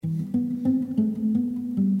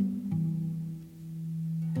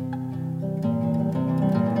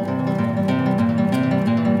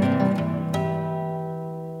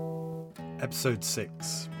Episode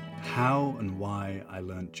 6: How and Why I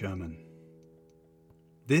Learnt German.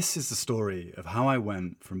 This is the story of how I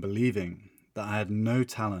went from believing that I had no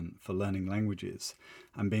talent for learning languages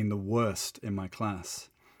and being the worst in my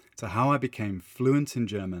class, to how I became fluent in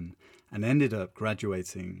German and ended up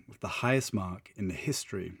graduating with the highest mark in the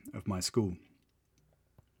history of my school.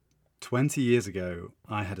 20 years ago,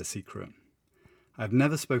 I had a secret. I've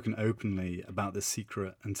never spoken openly about this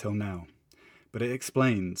secret until now, but it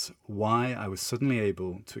explains why I was suddenly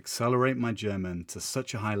able to accelerate my German to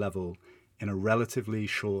such a high level in a relatively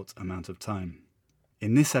short amount of time.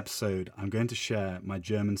 In this episode, I'm going to share my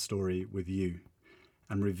German story with you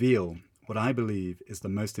and reveal what I believe is the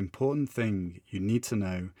most important thing you need to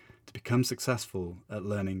know to become successful at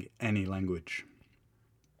learning any language.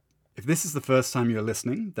 If this is the first time you're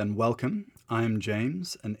listening, then welcome. I am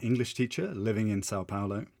James, an English teacher living in Sao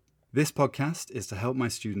Paulo. This podcast is to help my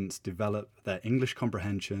students develop their English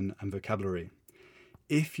comprehension and vocabulary.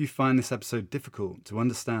 If you find this episode difficult to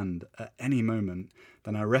understand at any moment,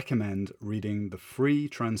 then I recommend reading the free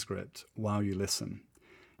transcript while you listen.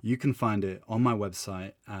 You can find it on my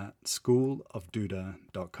website at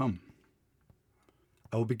schoolofduda.com.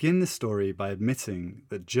 I will begin this story by admitting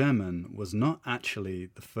that German was not actually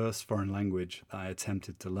the first foreign language that I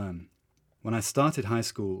attempted to learn. When I started high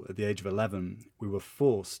school at the age of 11, we were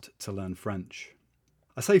forced to learn French.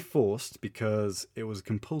 I say forced because it was a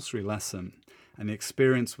compulsory lesson, and the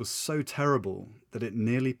experience was so terrible that it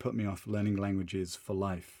nearly put me off learning languages for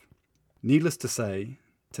life. Needless to say,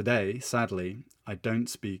 today, sadly, I don't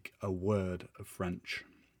speak a word of French.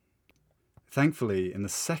 Thankfully, in the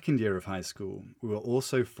second year of high school, we were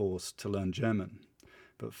also forced to learn German.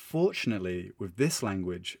 But fortunately, with this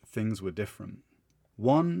language, things were different.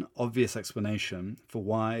 One obvious explanation for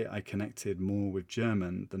why I connected more with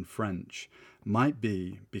German than French might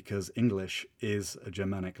be because English is a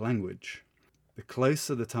Germanic language. The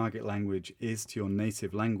closer the target language is to your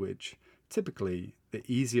native language, typically the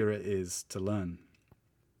easier it is to learn.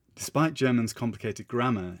 Despite German's complicated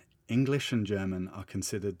grammar, English and German are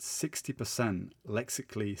considered 60%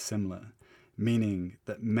 lexically similar, meaning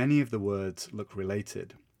that many of the words look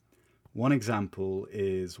related. One example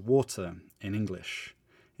is water in English.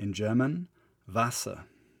 In German, Wasser.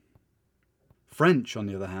 French, on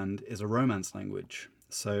the other hand, is a Romance language,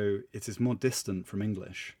 so it is more distant from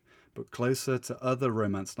English, but closer to other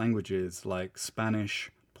Romance languages like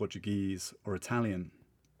Spanish, Portuguese, or Italian.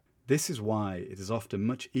 This is why it is often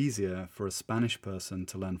much easier for a Spanish person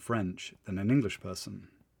to learn French than an English person.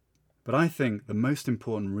 But I think the most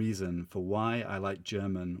important reason for why I liked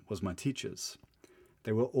German was my teachers.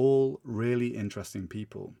 They were all really interesting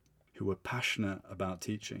people who were passionate about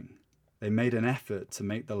teaching. They made an effort to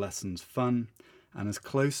make the lessons fun and as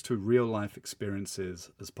close to real-life experiences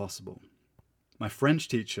as possible. My French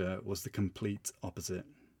teacher was the complete opposite.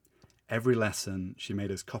 Every lesson, she made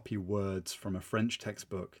us copy words from a French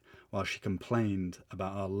textbook while she complained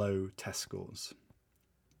about our low test scores.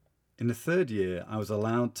 In the third year, I was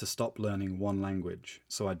allowed to stop learning one language,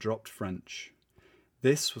 so I dropped French.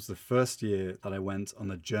 This was the first year that I went on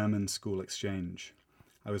a German school exchange.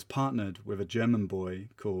 I was partnered with a German boy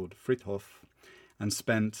called Friedhof and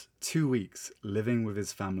spent 2 weeks living with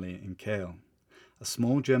his family in Kehl, a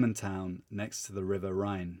small German town next to the River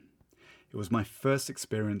Rhine. It was my first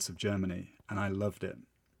experience of Germany, and I loved it.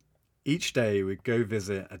 Each day we'd go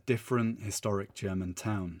visit a different historic German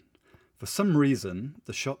town. For some reason,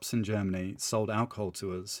 the shops in Germany sold alcohol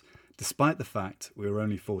to us, despite the fact we were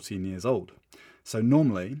only 14 years old. So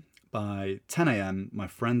normally, by 10 a.m, my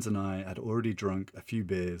friends and I had already drunk a few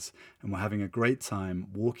beers and were having a great time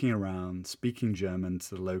walking around, speaking German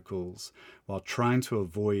to the locals, while trying to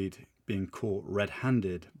avoid being caught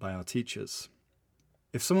red-handed by our teachers.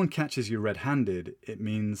 If someone catches you red-handed, it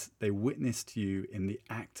means they witnessed you in the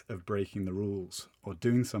act of breaking the rules or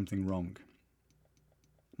doing something wrong.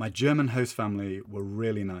 My German host family were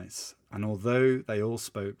really nice, and although they all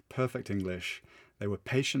spoke perfect English, they were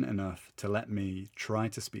patient enough to let me try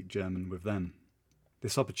to speak German with them.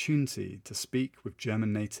 This opportunity to speak with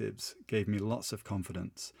German natives gave me lots of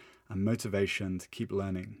confidence and motivation to keep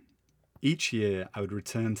learning. Each year I would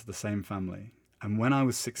return to the same family, and when I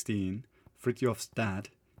was 16, Fritjof's dad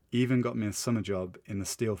even got me a summer job in the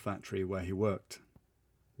steel factory where he worked.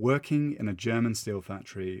 Working in a German steel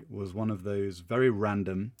factory was one of those very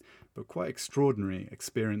random but quite extraordinary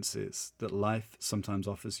experiences that life sometimes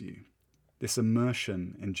offers you. This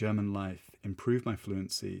immersion in German life improved my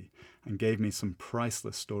fluency and gave me some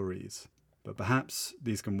priceless stories, but perhaps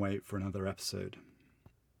these can wait for another episode.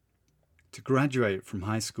 To graduate from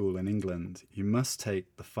high school in England, you must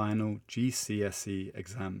take the final GCSE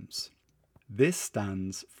exams. This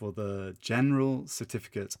stands for the General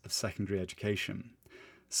Certificate of Secondary Education.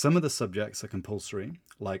 Some of the subjects are compulsory,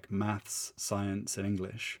 like maths, science, and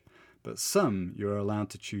English, but some you are allowed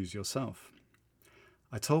to choose yourself.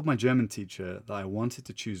 I told my German teacher that I wanted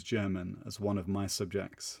to choose German as one of my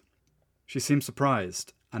subjects. She seemed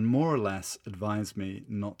surprised and more or less advised me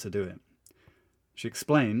not to do it. She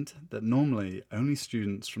explained that normally only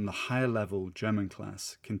students from the higher level German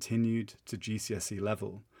class continued to GCSE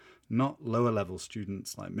level, not lower level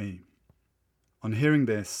students like me. On hearing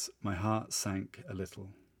this, my heart sank a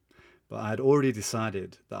little, but I had already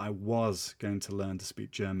decided that I was going to learn to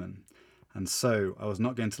speak German, and so I was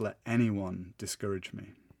not going to let anyone discourage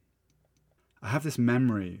me. I have this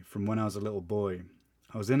memory from when I was a little boy.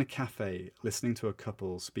 I was in a cafe listening to a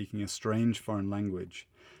couple speaking a strange foreign language,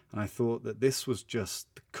 and I thought that this was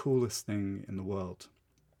just the coolest thing in the world.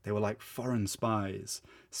 They were like foreign spies,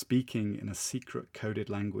 speaking in a secret coded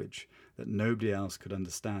language that nobody else could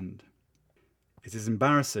understand. It is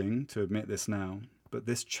embarrassing to admit this now, but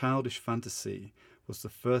this childish fantasy was the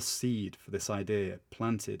first seed for this idea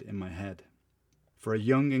planted in my head. For a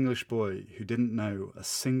young English boy who didn't know a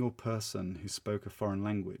single person who spoke a foreign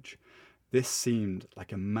language, this seemed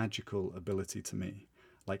like a magical ability to me,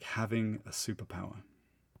 like having a superpower.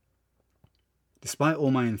 Despite all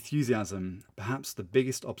my enthusiasm, perhaps the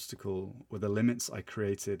biggest obstacle were the limits I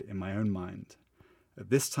created in my own mind. At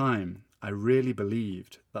this time, I really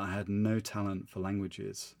believed that I had no talent for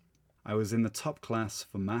languages. I was in the top class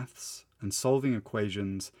for maths, and solving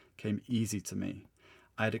equations came easy to me.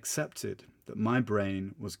 I had accepted that my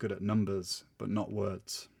brain was good at numbers, but not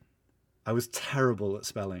words. I was terrible at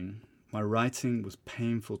spelling. My writing was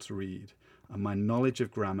painful to read, and my knowledge of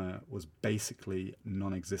grammar was basically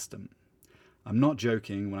non-existent. I'm not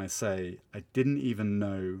joking when I say I didn't even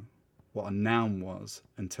know what a noun was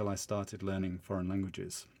until I started learning foreign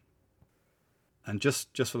languages. And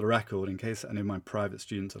just for the record, in case any of my private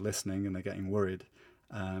students are listening and they're getting worried,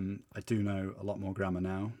 I do know a lot more grammar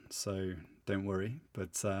now, so don't worry.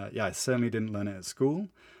 But I certainly didn't learn it at school.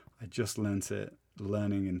 I just learnt it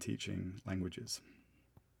learning and teaching languages.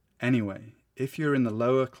 Anyway, if you're in the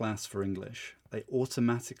lower class for English, they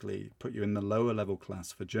automatically put you in the lower level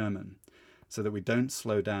class for German, so that we don't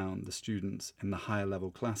slow down the students in the higher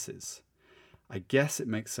level classes. I guess it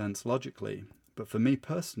makes sense logically, but for me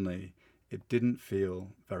personally, it didn't feel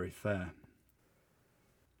very fair.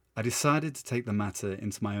 I decided to take the matter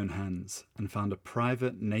into my own hands and found a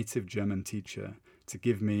private native German teacher to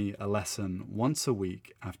give me a lesson once a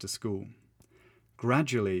week after school.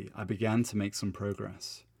 Gradually, I began to make some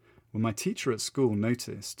progress. When my teacher at school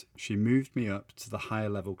noticed, she moved me up to the higher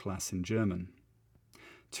level class in German.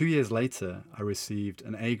 2 years later, I received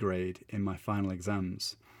an A grade in my final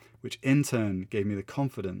exams, which in turn gave me the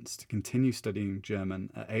confidence to continue studying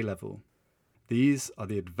German at A level. These are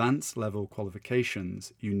the advanced level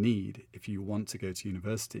qualifications you need if you want to go to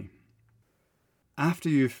university. After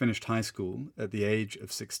you've finished high school at the age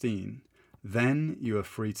of 16, then you are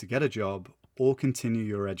free to get a job or continue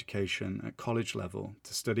your education at college level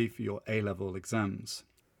to study for your A-level exams.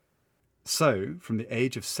 So, from the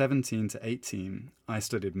age of 17 to 18, I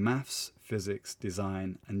studied maths, physics,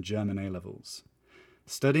 design, and German A-levels.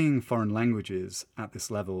 Studying foreign languages at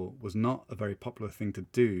this level was not a very popular thing to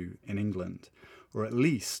do in England, or at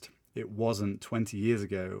least it wasn't 20 years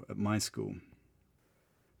ago at my school.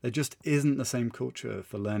 There just isn't the same culture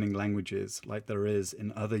for learning languages like there is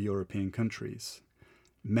in other European countries.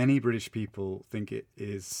 Many British people think it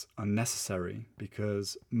is unnecessary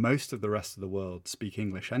because most of the rest of the world speak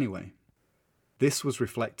English anyway. This was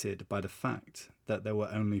reflected by the fact that there were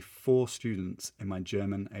only 4 students in my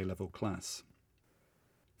German A-level class.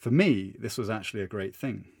 For me, this was actually a great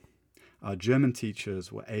thing. Our German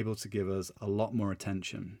teachers were able to give us a lot more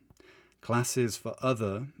attention. Classes for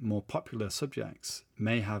other, more popular subjects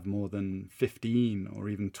may have more than 15 or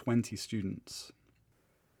even 20 students.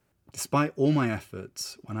 Despite all my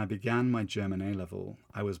efforts, when I began my German A-level,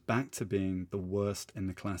 I was back to being the worst in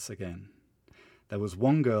the class again. There was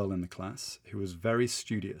one girl in the class who was very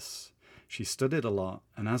studious. She studied a lot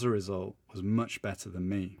and as a result was much better than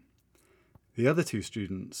me. The other 2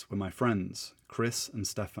 students were my friends, Chris and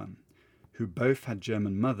Stefan, who both had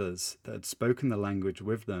German mothers that had spoken the language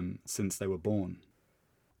with them since they were born.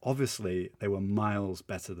 Obviously, they were miles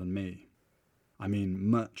better than me. I mean,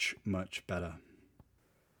 much, much better.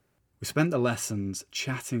 We spent the lessons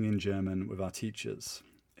chatting in German with our teachers.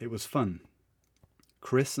 It was fun.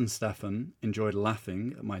 Chris and Stefan enjoyed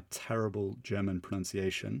laughing at my terrible German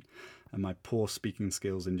pronunciation and my poor speaking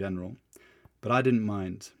skills in general, but I didn't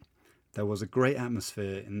mind. There was a great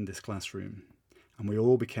atmosphere in this classroom, and we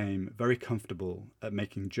all became very comfortable at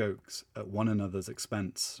making jokes at one another's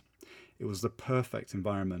expense. It was the perfect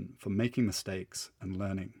environment for making mistakes and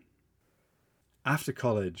learning. After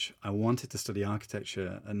college, I wanted to study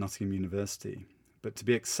architecture at Nottingham University, but to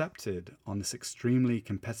be accepted on this extremely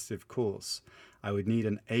competitive course, I would need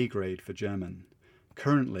an A grade for German.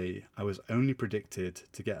 Currently, I was only predicted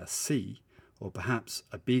to get a C or perhaps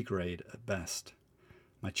a B grade at best.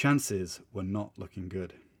 My chances were not looking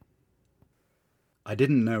good. I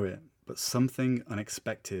didn't know it, but something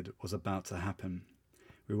unexpected was about to happen.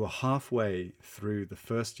 We were halfway through the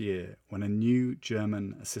first year when a new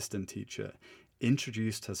German assistant teacher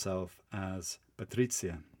introduced herself as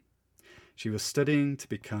Patricia. She was studying to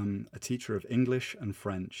become a teacher of English and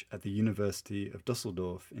French at the University of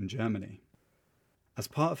Dusseldorf in Germany. As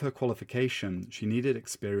part of her qualification, she needed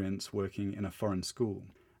experience working in a foreign school,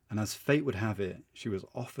 and as fate would have it, she was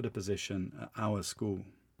offered a position at our school.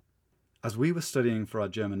 As we were studying for our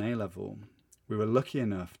German A-level, we were lucky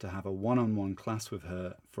enough to have a one-on-one class with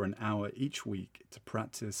her for an hour each week to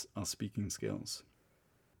practice our speaking skills.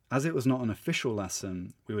 As it was not an official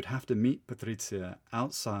lesson, we would have to meet Patricia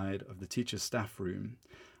outside of the teacher's staff room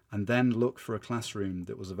and then look for a classroom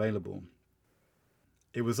that was available.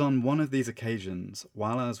 It was on one of these occasions,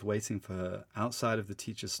 while I was waiting for her outside of the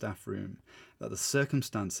teacher's staff room, that the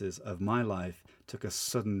circumstances of my life took a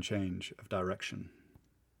sudden change of direction.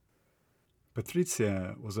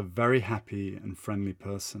 Patricia was a very happy and friendly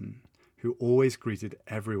person who always greeted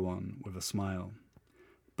everyone with a smile.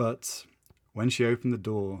 But when she opened the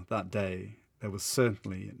door that day, there was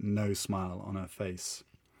certainly no smile on her face.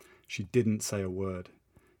 She didn't say a word.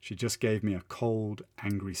 She just gave me a cold,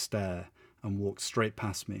 angry stare and walked straight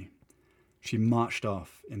past me. She marched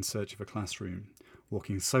off in search of a classroom,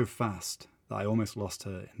 walking so fast that I almost lost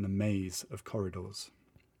her in the maze of corridors.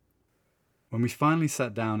 When we finally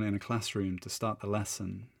sat down in a classroom to start the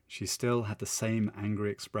lesson, she still had the same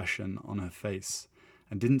angry expression on her face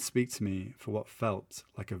and didn't speak to me for what felt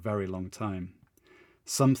like a very long time.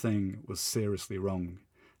 Something was seriously wrong,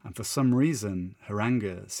 and for some reason her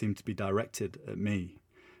anger seemed to be directed at me,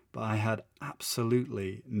 but I had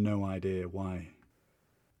absolutely no idea why.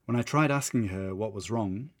 When I tried asking her what was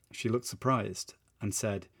wrong, she looked surprised and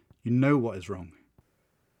said, "You know what is wrong."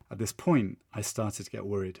 At this point, I started to get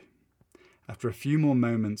worried. After a few more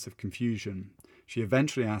moments of confusion, she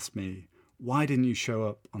eventually asked me, "Why didn't you show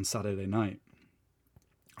up on Saturday night?"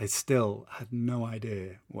 I still had no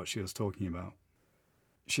idea what she was talking about.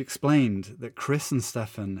 She explained that Chris and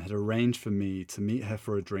Stefan had arranged for me to meet her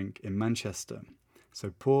for a drink in Manchester,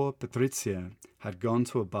 so poor Patricia had gone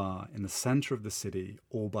to a bar in the centre of the city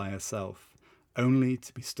all by herself, only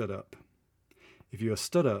to be stood up. If you are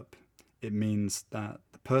stood up, it means that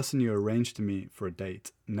the person you arranged to meet for a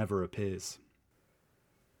date never appears.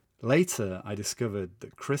 Later, I discovered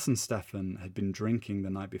that Chris and Stefan had been drinking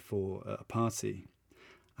the night before at a party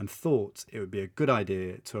and thought it would be a good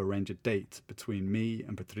idea to arrange a date between me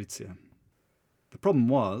and Patricia. The problem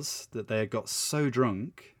was that they had got so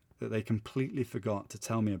drunk that they completely forgot to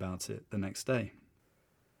tell me about it the next day.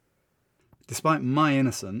 Despite my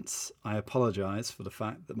innocence, I apologise for the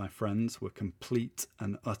fact that my friends were complete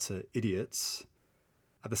and utter idiots.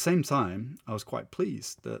 At the same time, I was quite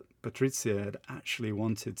pleased that Patricia had actually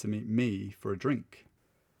wanted to meet me for a drink.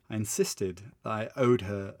 I insisted that I owed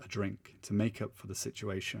her a drink to make up for the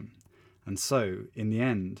situation, and so, in the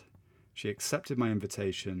end, she accepted my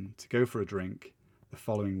invitation to go for a drink the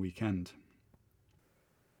following weekend.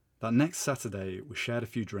 That next Saturday, we shared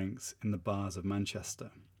a few drinks in the bars of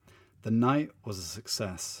Manchester. The night was a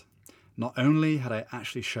success. Not only had I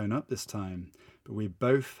actually shown up this time, but we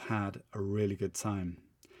both had a really good time.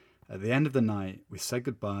 At the end of the night, we said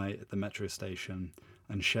goodbye at the metro station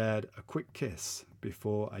and shared a quick kiss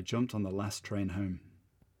before I jumped on the last train home.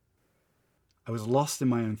 I was lost in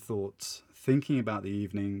my own thoughts, thinking about the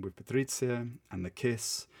evening with Patricia and the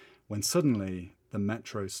kiss, when suddenly the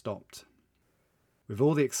metro stopped. With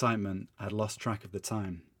all the excitement, I had lost track of the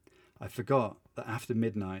time. I forgot that after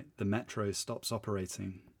midnight, the metro stops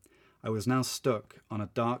operating. I was now stuck on a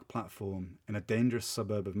dark platform in a dangerous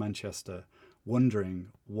suburb of Manchester,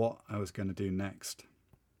 wondering what I was going to do next.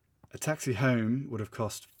 A taxi home would have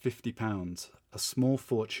cost £50, a small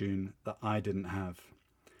fortune that I didn't have.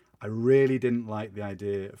 I really didn't like the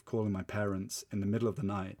idea of calling my parents in the middle of the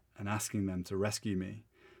night and asking them to rescue me.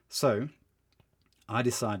 So I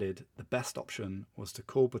decided the best option was to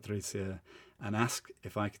call Patricia and ask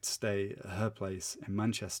if I could stay at her place in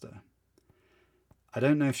Manchester. I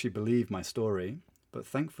don't know if she believed my story, but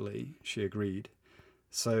thankfully she agreed.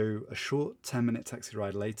 So a short 10-minute taxi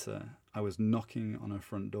ride later, I was knocking on her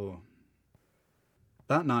front door.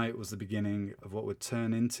 That night was the beginning of what would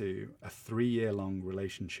turn into a 3-year-long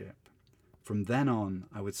relationship. From then on,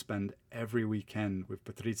 I would spend every weekend with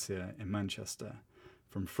Patrizia in Manchester.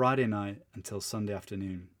 From Friday night until Sunday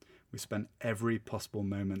afternoon, we spent every possible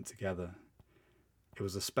moment together. It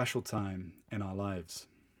was a special time in our lives.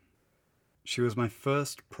 She was my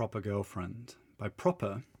first proper girlfriend. By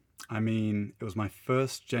proper, I mean it was my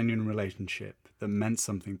first genuine relationship that meant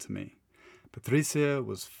something to me. Patrizia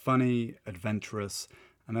was funny, adventurous,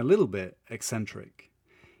 and a little bit eccentric.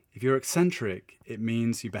 If you're eccentric, it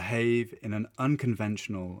means you behave in an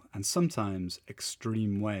unconventional and sometimes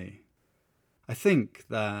extreme way. I think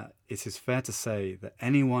that it is fair to say that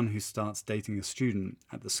anyone who starts dating a student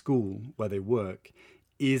at the school where they work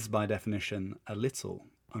is by definition a little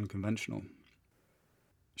unconventional.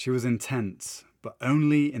 She was intense, but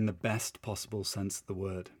only in the best possible sense of the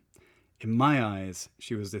word. In my eyes,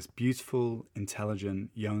 she was this beautiful,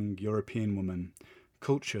 intelligent, young European woman,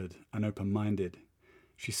 cultured and open-minded.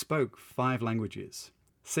 She spoke 5 languages,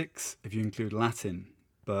 6 if you include Latin,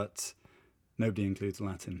 but nobody includes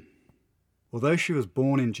Latin. Although she was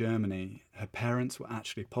born in Germany, her parents were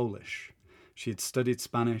actually Polish. She had studied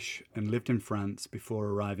Spanish and lived in France before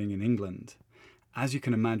arriving in England. As you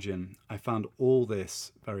can imagine, I found all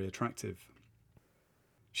this very attractive.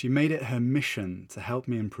 She made it her mission to help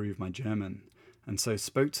me improve my German, and so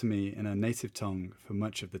spoke to me in her native tongue for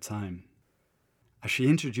much of the time. As she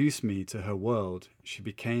introduced me to her world, she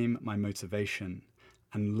became my motivation,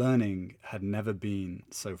 and learning had never been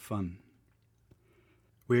so fun.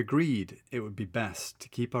 We agreed it would be best to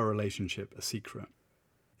keep our relationship a secret.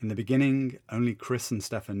 In the beginning, only Chris and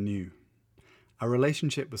Stefan knew. Our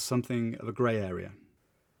relationship was something of a grey area.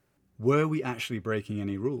 Were we actually breaking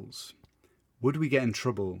any rules? Would we get in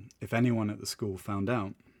trouble if anyone at the school found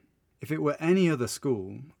out? If it were any other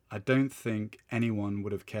school, I don't think anyone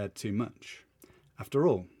would have cared too much. After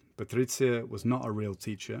all, Patrizia was not a real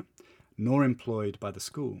teacher, nor employed by the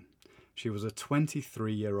school. She was a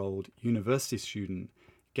 23-year-old university student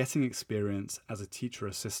getting experience as a teacher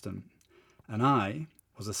assistant, and I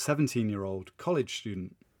was a 17-year-old college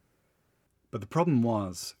student. But the problem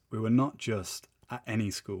was, we were not just at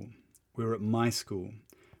any school. We were at my school,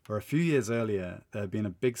 where a few years earlier there had been a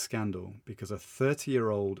big scandal because a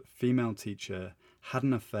 30-year-old female teacher had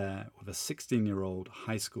an affair with a 16-year-old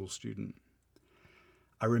high school student.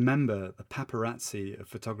 I remember the paparazzi of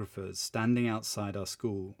photographers standing outside our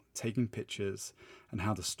school taking pictures, and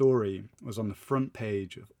how the story was on the front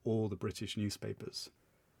page of all the British newspapers.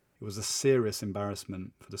 It was a serious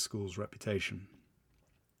embarrassment for the school's reputation.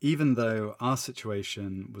 Even though our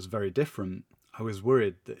situation was very different, I was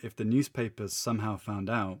worried that if the newspapers somehow found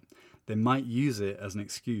out, they might use it as an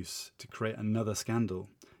excuse to create another scandal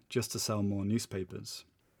just to sell more newspapers.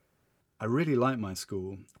 I really liked my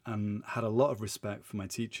school and had a lot of respect for my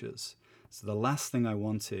teachers, so the last thing I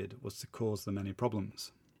wanted was to cause them any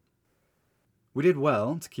problems. We did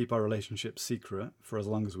well to keep our relationship secret for as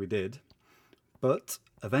long as we did, but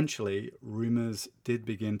eventually rumours did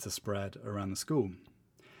begin to spread around the school.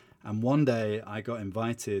 And one day I got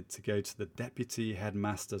invited to go to the deputy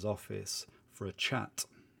headmaster's office for a chat.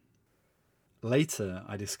 Later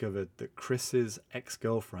I discovered that Chris's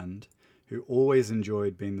ex-girlfriend, who always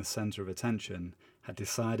enjoyed being the centre of attention, had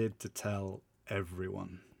decided to tell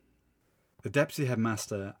everyone. The deputy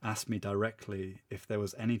headmaster asked me directly if there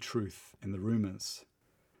was any truth in the rumours.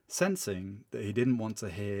 Sensing that he didn't want to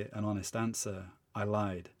hear an honest answer, I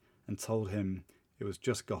lied and told him it was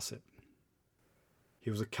just gossip. He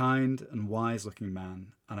was a kind and wise-looking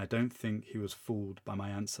man, and I don't think he was fooled by my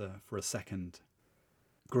answer for a second.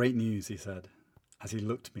 "Great news," he said, as he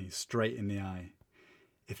looked me straight in the eye.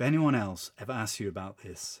 "If anyone else ever asks you about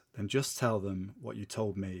this, then just tell them what you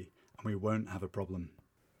told me, and we won't have a problem."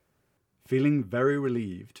 Feeling very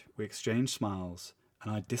relieved, we exchanged smiles,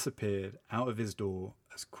 and I disappeared out of his door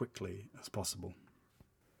as quickly as possible.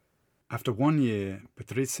 After 1 year,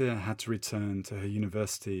 Patrizia had to return to her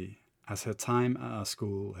university as her time at our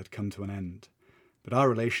school had come to an end, but our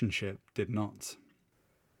relationship did not.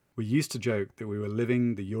 We used to joke that we were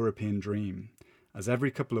living the European dream, as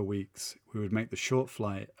every couple of weeks we would make the short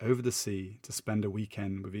flight over the sea to spend a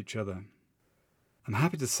weekend with each other. I'm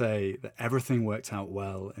happy to say that everything worked out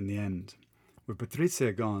well in the end. With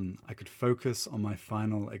Patrizia gone, I could focus on my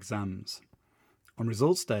final exams. On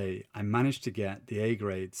results day, I managed to get the A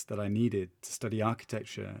grades that I needed to study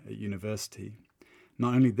architecture at university.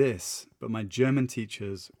 Not only this, but my German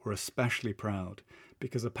teachers were especially proud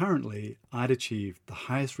because apparently I'd achieved the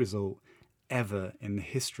highest result ever in the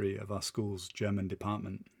history of our school's German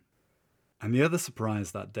department. And the other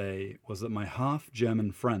surprise that day was that my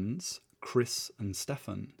half-German friends, Chris and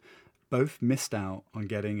Stefan, both missed out on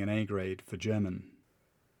getting an A grade for German.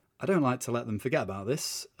 I don't like to let them forget about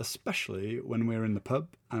this, especially when we're in the pub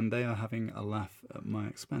and they are having a laugh at my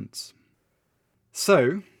expense.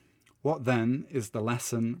 So, what then is the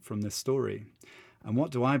lesson from this story? And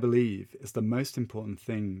what do I believe is the most important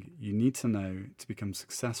thing you need to know to become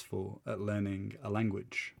successful at learning a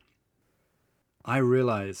language? I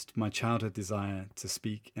realized my childhood desire to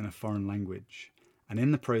speak in a foreign language, and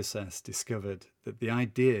in the process discovered that the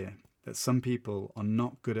idea that some people are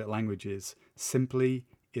not good at languages simply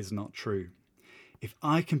is not true. If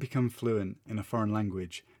I can become fluent in a foreign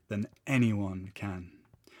language, then anyone can.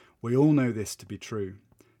 We all know this to be true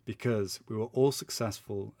because we were all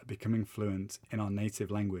successful at becoming fluent in our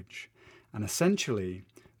native language. And essentially,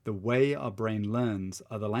 the way our brain learns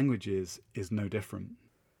other languages is no different.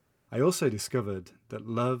 I also discovered that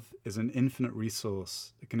love is an infinite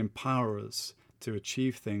resource that can empower us to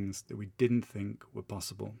achieve things that we didn't think were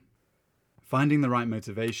possible. Finding the right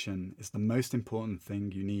motivation is the most important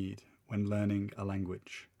thing you need when learning a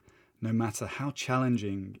language. No matter how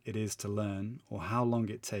challenging it is to learn or how long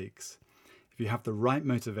it takes, if you have the right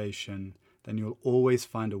motivation, then you'll always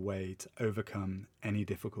find a way to overcome any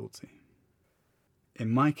difficulty. In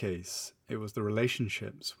my case, it was the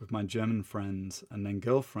relationships with my German friends and then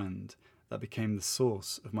girlfriend that became the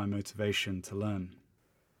source of my motivation to learn.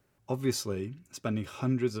 Obviously, spending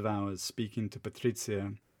hundreds of hours speaking to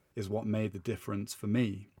Patricia is what made the difference for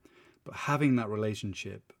me, but having that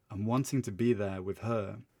relationship and wanting to be there with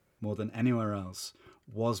her more than anywhere else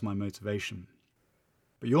was my motivation.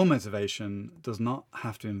 But your motivation does not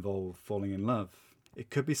have to involve falling in love. It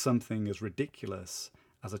could be something as ridiculous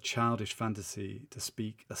as a childish fantasy to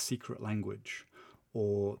speak a secret language,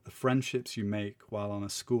 or the friendships you make while on a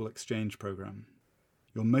school exchange program.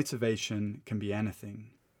 Your motivation can be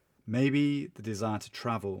anything. Maybe the desire to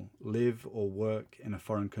travel, live or work in a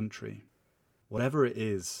foreign country. Whatever it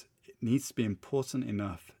is, it needs to be important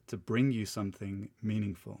enough to bring you something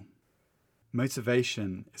meaningful.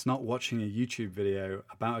 Motivation is not watching a YouTube video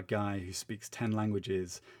about a guy who speaks 10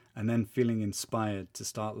 languages and then feeling inspired to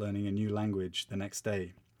start learning a new language the next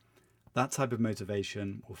day. That type of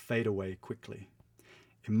motivation will fade away quickly.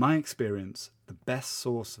 In my experience, the best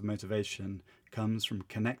source of motivation comes from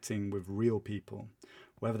connecting with real people,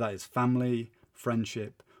 whether that is family,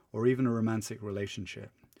 friendship, or even a romantic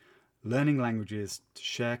relationship. Learning languages to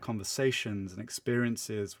share conversations and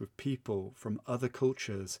experiences with people from other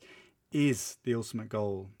cultures is the ultimate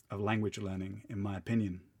goal of language learning, in my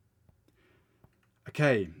opinion.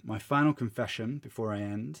 Okay, my final confession before I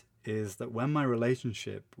end is that when my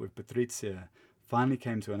relationship with Patricia finally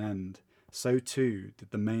came to an end, so too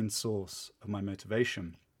did the main source of my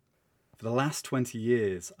motivation. For the last 20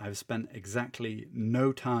 years, I've spent exactly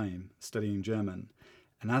no time studying German,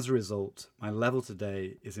 and as a result, my level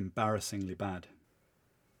today is embarrassingly bad.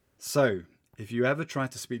 So, if you ever try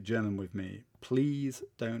to speak German with me, please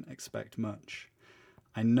don't expect much.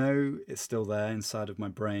 I know it's still there inside of my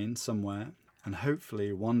brain somewhere, and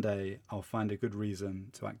hopefully one day I'll find a good reason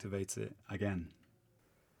to activate it again.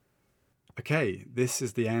 Okay, this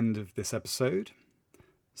is the end of this episode.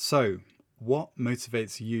 So, what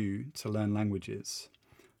motivates you to learn languages?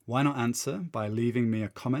 Why not answer by leaving me a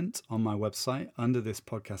comment on my website under this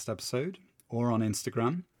podcast episode or on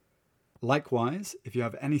Instagram? Likewise, if you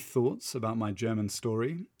have any thoughts about my German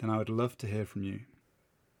story, then I would love to hear from you.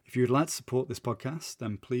 If you would like to support this podcast,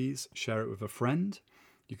 then please share it with a friend.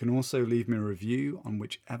 You can also leave me a review on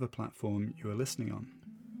whichever platform you are listening on.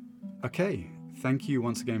 Okay, thank you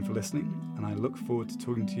once again for listening, and I look forward to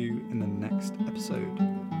talking to you in the next episode.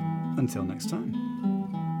 Until next time.